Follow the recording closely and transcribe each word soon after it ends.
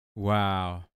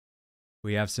Wow.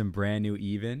 We have some brand new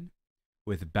Even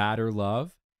with Batter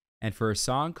Love. And for a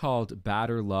song called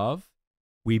Batter Love,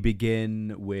 we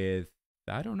begin with,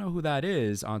 I don't know who that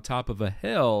is, on top of a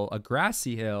hill, a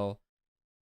grassy hill.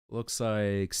 Looks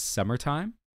like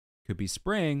summertime. Could be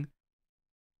spring.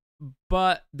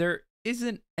 But there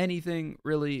isn't anything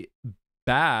really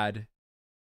bad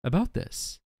about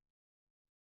this.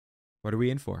 What are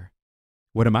we in for?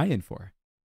 What am I in for?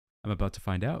 I'm about to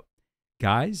find out.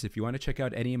 Guys, if you want to check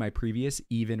out any of my previous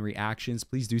Even reactions,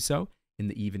 please do so in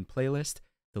the Even playlist.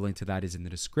 The link to that is in the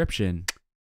description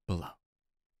below.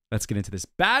 Let's get into this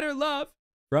Batter Love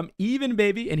from Even,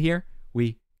 baby. And here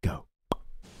we go.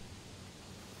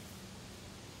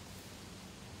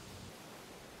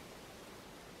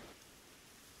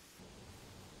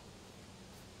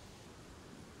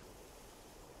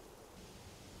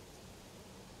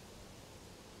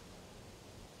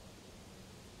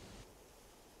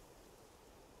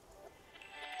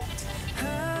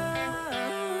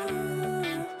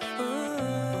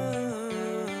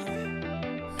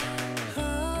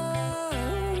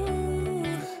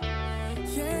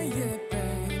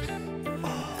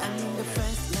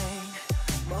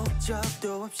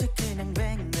 적도 없이 그냥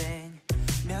뱅뱅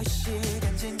몇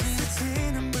시간째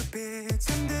스치는 불빛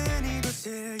잠든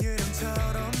이곳을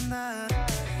유령처럼 나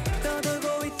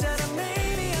떠돌고 있잖아.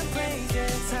 Maybe I'm crazy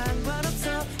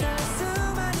상관없어 날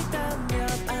수만 있다면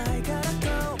I gotta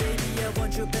go. Baby I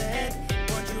want you bad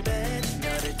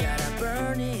너를 따라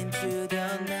burn into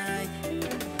the night.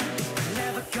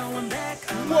 Never going back.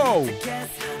 Whoa.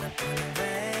 하나뿐인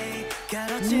way.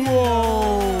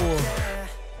 Whoa.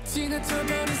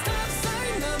 지나쳐버린 stop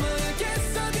sign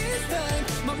넘어야겠어 this time.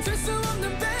 멈출 수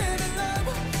없는 better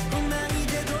love. 엉망이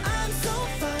돼도 I'm so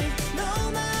fine.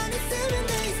 너만 있으면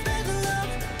there's better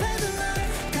love.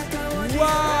 가까워지는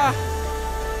와.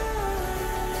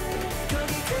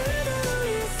 거기 그대로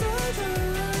있어줘.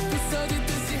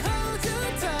 부서지듯이 hold you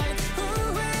tight.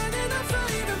 후회는 없어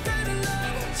even better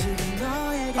love. 지금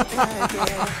너에게 갈게.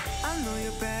 I know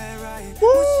you're bad right.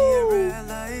 무시해 red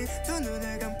light. 두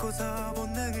눈을 감고서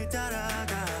본능을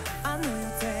따라가. I know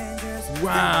you're dangerous.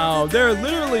 Wow, they're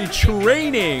literally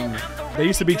training. They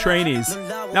used to be trainees.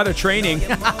 Now they're training.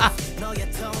 너의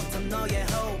톤, 너의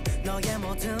hope, 너의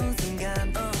모든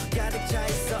순간 가득 차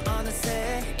있어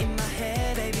어느새 in my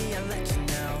head, baby I'll let you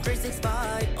know.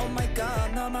 365, oh my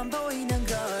god, 너만 보이는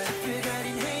걸. 그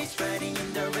가린 haze, riding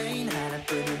in the rain,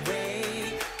 하나뿐인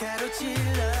way,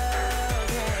 가로질러.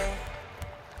 Yeah.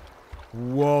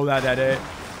 Whoa, that edit.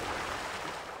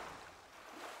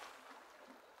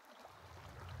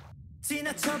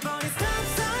 지나쳐버린 stop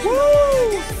sign. Woo!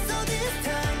 너에게서 this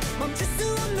time. 멈출 수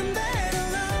없는 better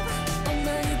love.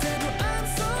 엉망이 돼도 I'm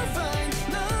so fine.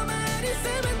 너만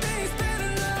있으면 there's better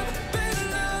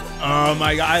love. Oh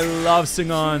my god, I love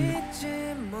Sing On. 잊지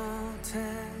못해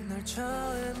널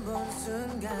처음 본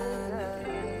순간.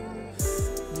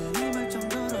 눈이 멀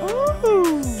정도로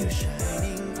You're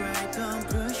shining bright, don't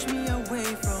push me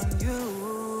away from you.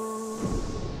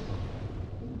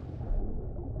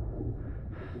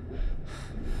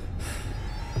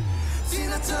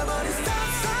 지나쳐버린 stop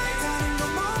sign. 다른 건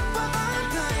못 봐, I'm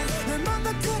blind. 널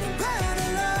만나고는 better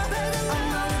love.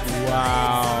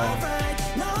 Wow.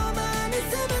 너만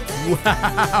있으면 돼. Wow.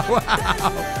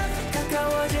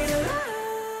 가까워지는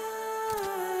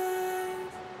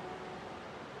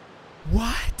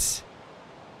What?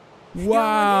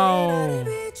 Wow.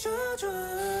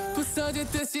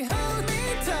 부서지듯이 hold me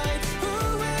tight.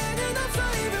 후회는 없어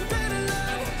even better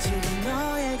love. 지금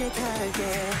너에게 갈게.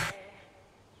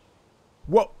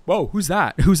 Whoa, whoa, who's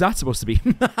that? Who's that supposed to be?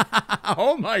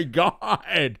 Oh my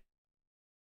god.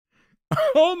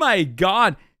 Oh my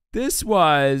god. This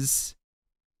was...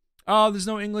 Oh, there's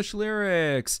no English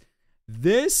lyrics.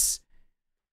 This...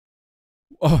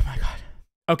 Oh my god.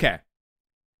 Okay.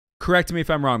 Correct me if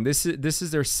I'm wrong. This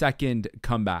is their second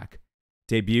comeback.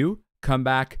 Debut,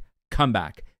 comeback,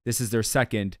 comeback. This is their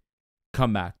second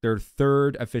comeback. Their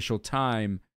third official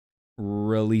time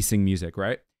releasing music,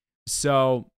 right?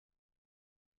 So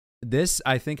this,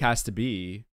 I think, has to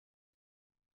be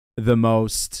the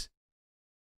most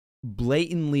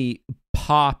blatantly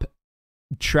pop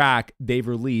track they've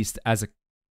released as a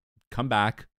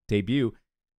comeback debut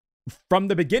from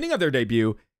the beginning of their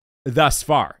debut thus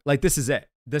far. Like, this is it.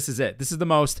 This is it. This is the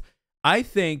most, I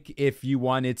think, if you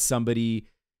wanted somebody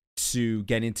to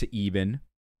get into Even,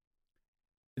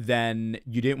 then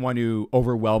you didn't want to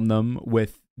overwhelm them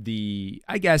with the,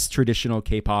 I guess, traditional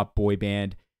K-pop boy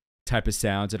band type of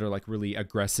sounds that are like really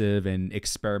aggressive and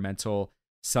experimental.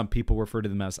 Some people refer to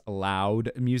them as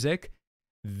loud music.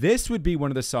 This would be one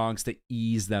of the songs to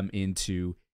ease them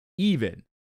into Even.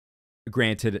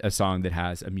 Granted, a song that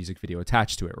has a music video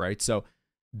attached to it, right? So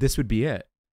this would be it.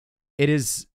 It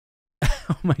is,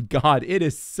 oh my God, it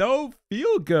is so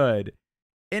feel good.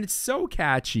 And it's so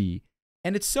catchy.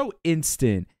 And it's so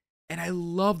instant. And I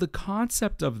love the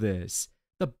concept of this.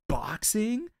 The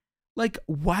boxing, like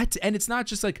what? And it's not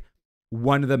just like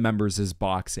one of the members is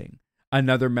boxing.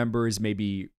 Another member is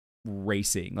maybe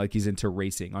racing, like he's into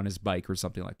racing on his bike or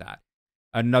something like that.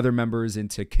 Another member is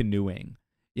into canoeing.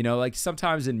 You know, like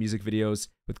sometimes in music videos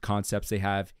with concepts, they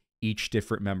have each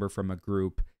different member from a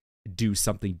group do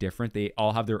something different. They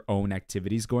all have their own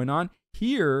activities going on.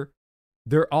 Here,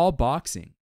 they're all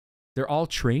boxing. They're all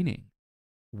training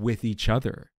with each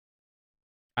other.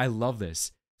 I love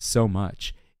this so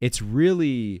much. It's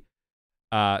really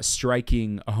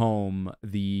striking home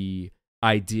the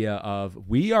idea of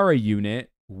we are a unit,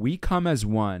 we come as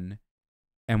one,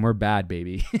 and we're bad,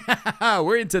 baby.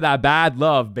 We're into that bad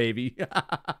love, baby.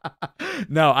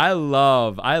 No, I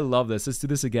love this. Let's do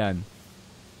this again.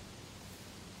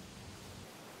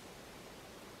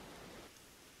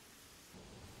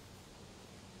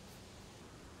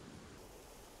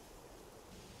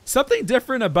 Something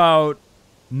different about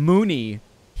Mooney.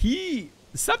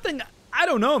 Something, I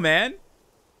don't know, man.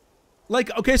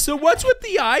 Like, okay, so what's with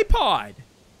the iPod?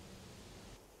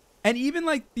 And even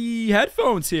like the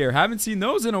headphones here. Haven't seen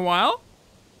those in a while.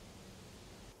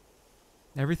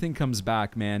 Everything comes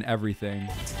back, man. Everything.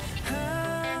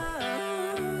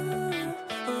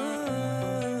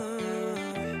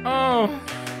 Oh.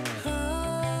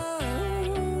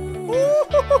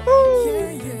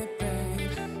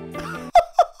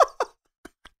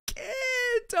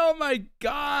 Oh my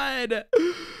God.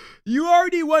 You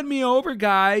already won me over,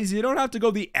 guys. You don't have to go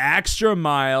the extra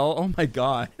mile. Oh my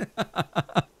God.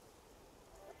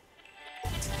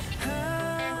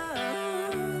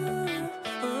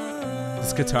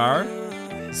 This guitar?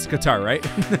 This is guitar, right?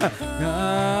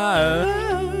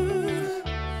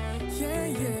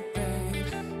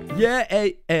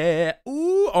 Yeah,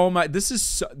 ooh, oh my, this is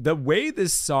so, the way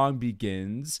this song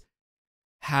begins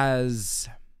has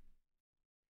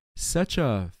such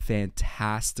a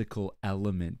fantastical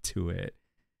element to it.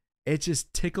 It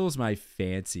just tickles my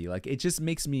fancy. Like, it just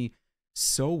makes me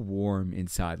so warm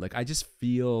inside. Like, I just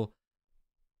feel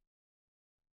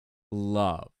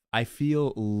love. I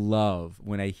feel love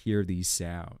when I hear these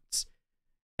sounds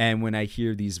and when I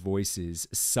hear these voices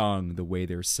sung the way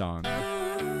they're sung.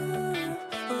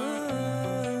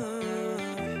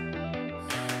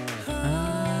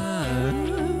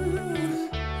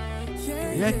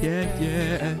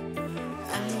 Yeah.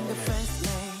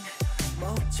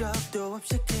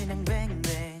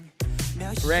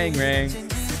 Rang, rang.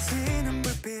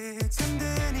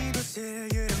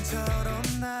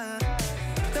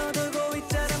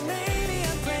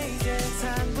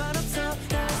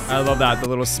 I love that, the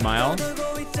little smile,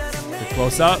 the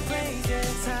close up.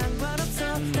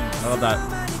 I love that.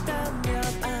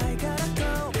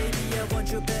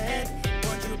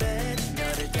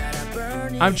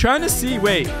 I'm trying to see,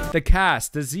 wait, the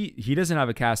cast, he doesn't have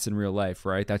a cast in real life,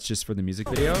 right? That's just for the music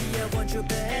video.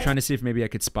 I'm trying to see if maybe I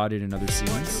could spot it in other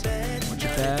scenes. Want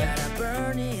your bed?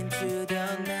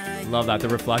 Love that, the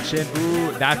reflection.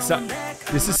 Ooh,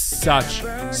 this is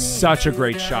such a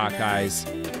great shot, guys.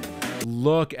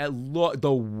 Look at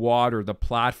the water, the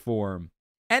platform.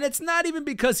 And it's not even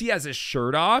because he has his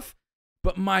shirt off,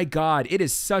 but my God, it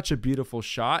is such a beautiful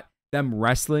shot. Them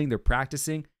wrestling, they're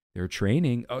practicing, they're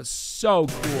training. Oh, so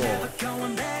cool.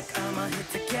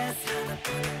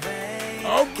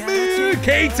 Oh, man,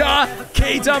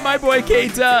 Keita, my boy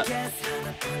Keita.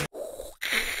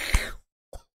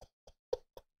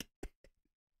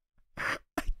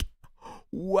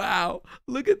 Wow,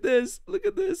 look at this. Look.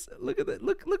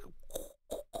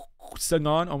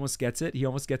 Sung-on almost gets it. He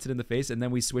almost gets it in the face. And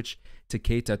then we switch to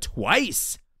Keita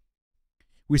twice.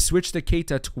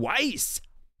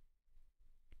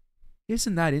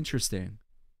 Isn't that interesting?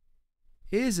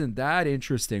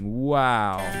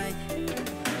 Wow.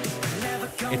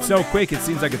 It's so quick, it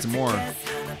seems like it's more.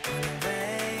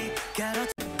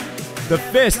 The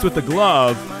fist with the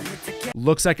glove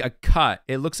looks like a cut.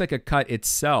 It looks like a cut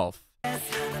itself.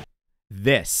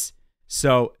 This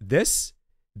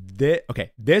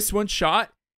one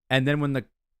shot, and then when the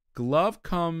glove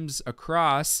comes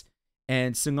across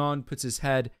and Sung-on puts his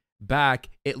head back,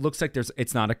 it looks like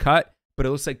it's not a cut, but it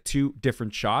looks like two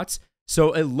different shots.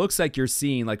 So it looks like you're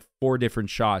seeing like 4 different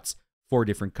shots, 4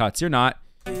 different cuts. You're not.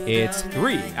 It's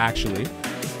 3, actually.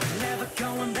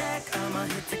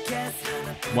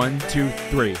 1, 2,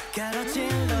 3.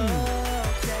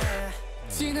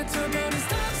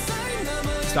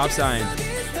 Stop sign.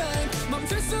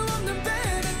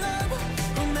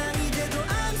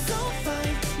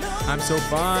 I'm so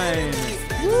fine.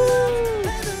 Woo!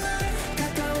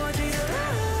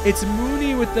 It's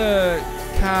Mooney with the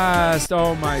cast.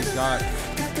 Oh my god.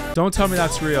 Don't tell me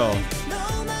that's real.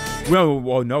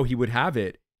 Whoa, no, he would have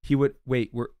it. He would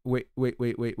wait.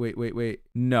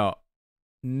 No.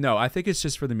 No, I think it's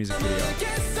just for the music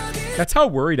video. That's how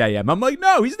worried I am. I'm like,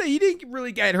 no, he didn't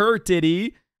really get hurt, did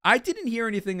he? I didn't hear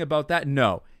anything about that.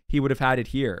 No, he would have had it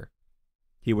here.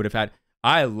 He would have had.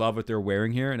 I love what they're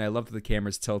wearing here, and I love that the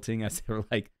camera's tilting as they were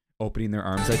like opening their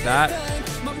arms like that.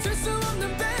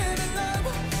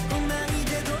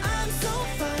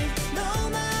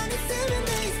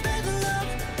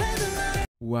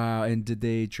 Wow, and did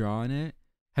they draw on it?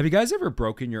 Have you guys ever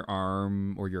broken your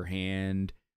arm or your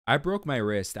hand? I broke my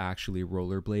wrist actually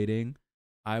rollerblading.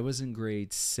 I was in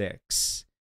grade 6,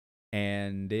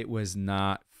 and it was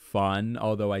not fun,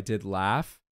 although I did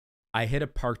laugh. I hit a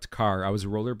parked car. I was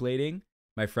rollerblading.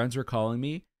 My friends were calling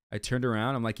me. I turned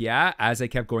around. I'm like, yeah, as I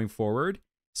kept going forward.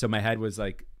 So my head was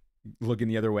like looking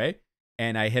the other way.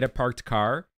 And I hit a parked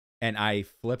car, and I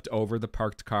flipped over the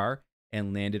parked car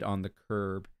and landed on the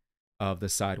curb of the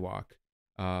sidewalk,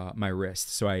 my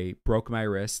wrist. So I broke my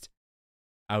wrist.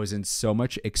 I was in so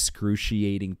much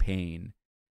excruciating pain.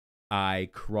 I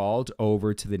crawled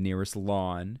over to the nearest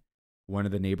lawn, one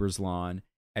of the neighbor's lawn.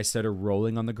 I started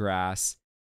rolling on the grass.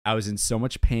 I was in so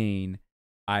much pain.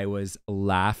 I was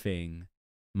laughing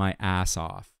my ass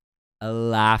off.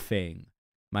 Laughing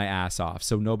my ass off.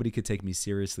 So nobody could take me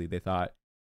seriously. They thought,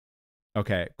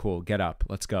 okay, cool, get up,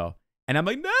 let's go. And I'm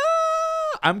like, no!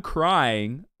 I'm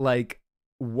crying. Like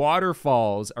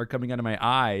waterfalls are coming out of my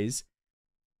eyes,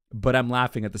 but I'm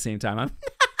laughing at the same time. I'm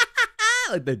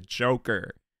like the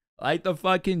Joker. Like the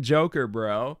fucking Joker,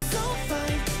 bro.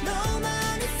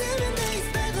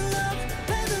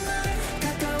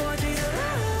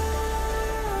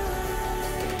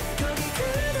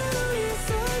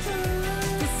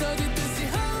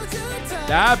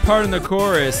 That part in the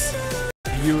chorus,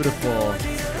 beautiful.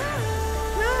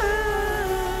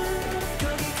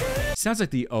 Sounds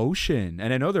like the ocean,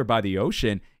 and I know they're by the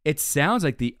ocean. It sounds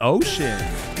like the ocean.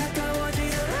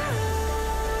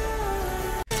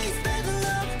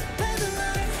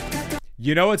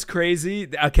 You know what's crazy?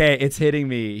 Okay, it's hitting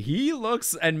me. He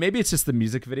looks, and maybe it's just the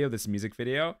music video, this music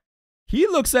video. He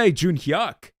looks like Jun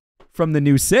Hyuk from the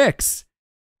new 6.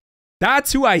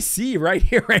 That's who I see right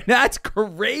here. And that's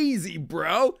crazy,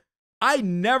 bro. I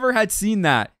never had seen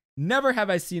that. Never have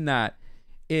I seen that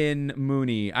in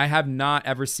Mooney. I have not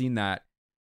ever seen that.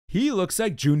 He looks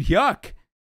like Jun Hyuk.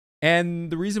 And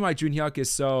the reason why Jun Hyuk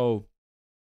is so,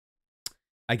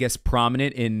 I guess,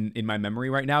 prominent in my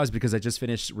memory right now is because I just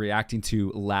finished reacting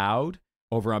to Loud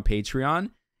over on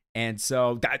Patreon. And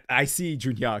so that I see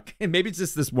Jun Hyuk. And maybe it's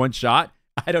just this one shot.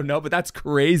 I don't know, but that's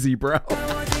crazy, bro.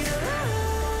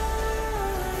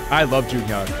 I love Jun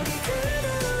Hyuk.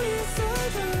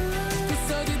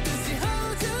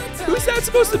 Who's that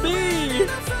supposed to be?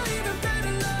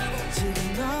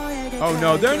 Oh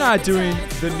no, they're not doing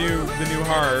the new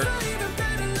heart.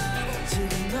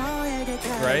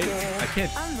 Right? I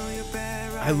can't.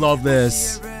 I love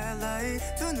this.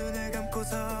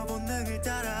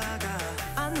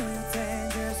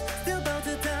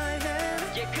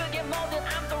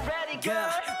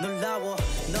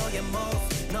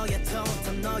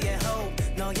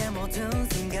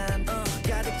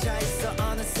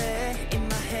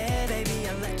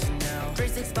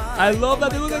 I love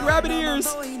that they look like rabbit ears.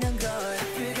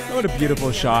 What a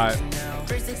beautiful shot.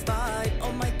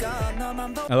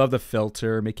 I love the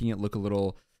filter, making it look a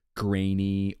little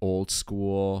grainy, old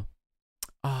school.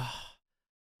 Oh,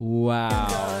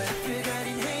 wow.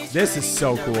 This is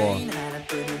so cool.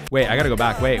 Wait, I gotta go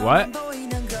back. Wait, what?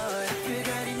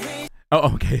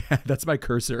 Oh, okay. That's my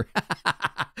cursor.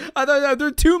 I thought there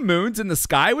are 2 moons in the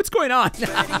sky. What's going on?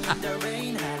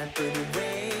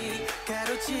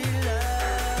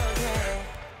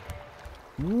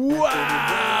 Wow.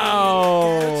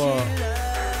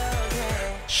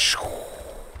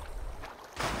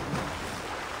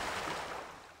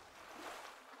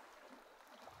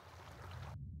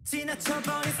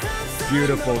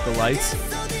 Beautiful with the lights.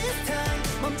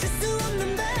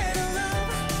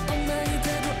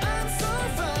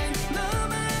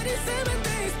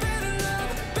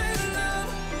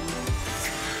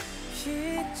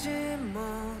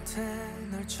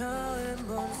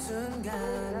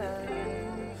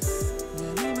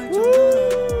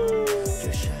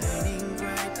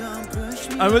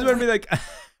 I was going to be like,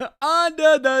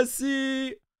 under the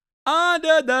sea,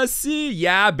 under the sea.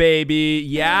 Yeah, baby.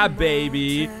 Yeah,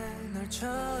 baby.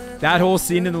 That whole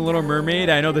scene in The Little Mermaid,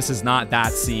 I know this is not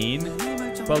that scene,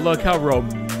 but look how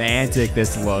romantic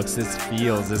this looks. This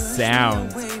feels, this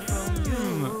sounds.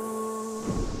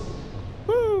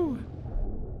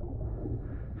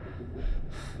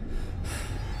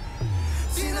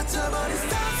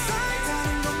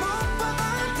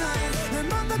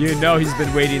 You know he's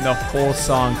been waiting the whole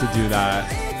song to do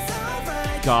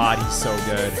that. God, he's so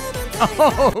good.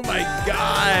 Oh my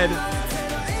God.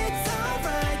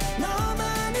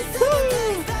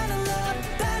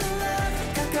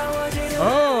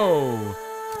 Oh.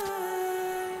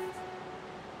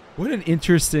 What an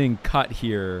interesting cut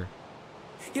here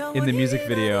in the music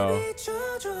video.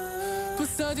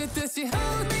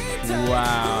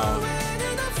 Wow.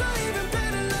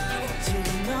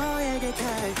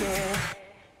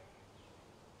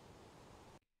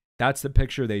 That's the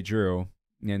picture they drew.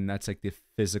 And that's like the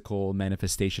physical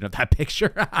manifestation of that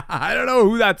picture. I don't know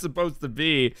who that's supposed to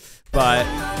be, but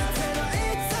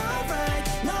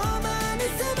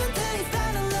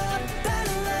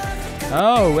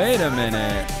oh, wait a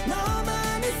minute.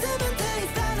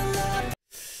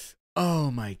 Oh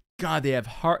my God, they have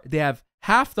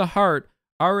half the heart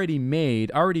already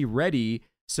made, already ready,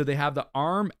 so they have the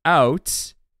arm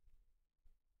out.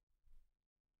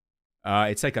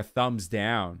 It's like a thumbs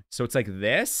down. So it's like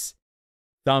this.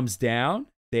 Thumbs down.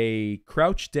 They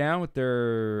crouch down with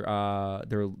their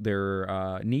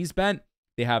knees bent.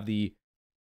 They have the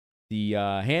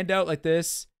hand out like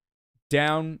this,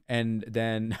 down, and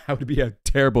then I would be a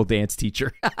terrible dance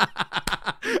teacher.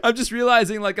 I'm just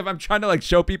realizing, like, if I'm trying to like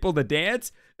show people the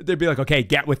dance, they'd be like, "Okay,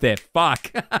 get with it."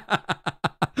 Fuck. But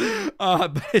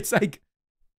it's like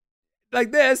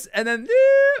this, and then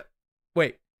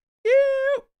wait,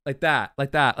 like that.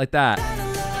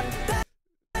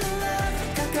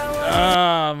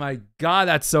 Oh my God,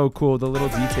 that's so cool. The little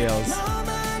details.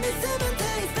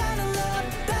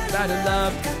 Better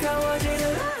love.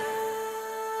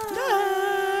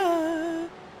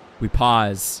 We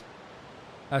pause.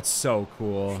 That's so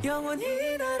cool.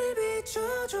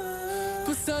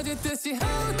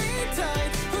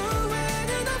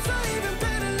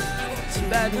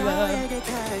 Better love.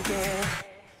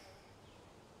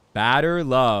 Better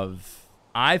love.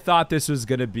 I thought this was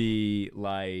gonna be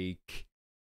like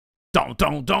Don't.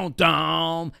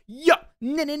 Yo.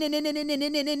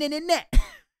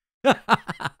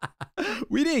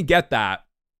 We didn't get that.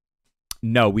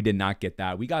 No, we did not get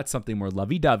that. We got something more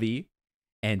lovey-dovey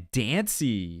and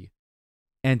dancey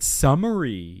and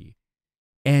summery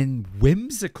and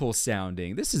whimsical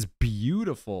sounding. This is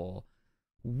beautiful.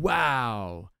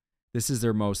 Wow. This is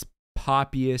their most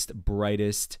poppiest,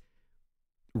 brightest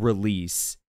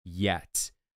release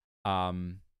yet.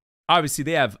 Obviously,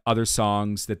 they have other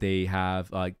songs that they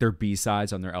have, like their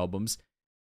B-sides on their albums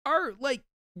are like,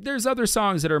 there's other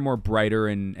songs that are more brighter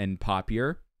and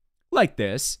poppier, like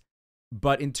this.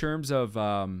 But in terms of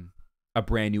a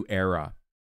brand new era,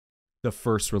 the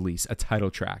first release, a title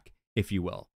track, if you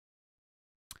will,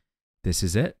 this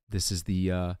is it. This is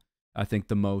the, I think,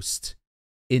 the most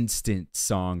instant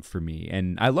song for me.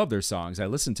 And I love their songs. I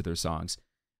listen to their songs.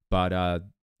 But,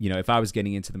 you know, if I was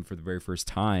getting into them for the very first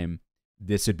time,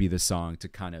 this would be the song to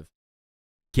kind of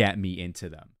get me into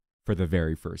them for the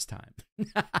very first time.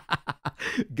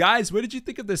 Guys, what did you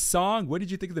think of this song? What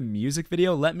did you think of the music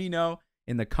video? Let me know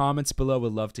in the comments below.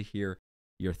 Would love to hear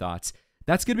your thoughts.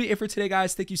 That's going to be it for today,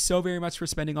 guys. Thank you so very much for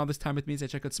spending all this time with me as I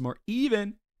check out some more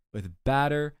Even with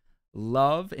Better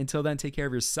Love. Until then, take care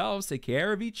of yourselves. Take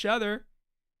care of each other.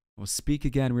 We'll speak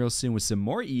again real soon with some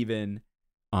more Even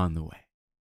on the way.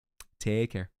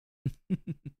 Take care.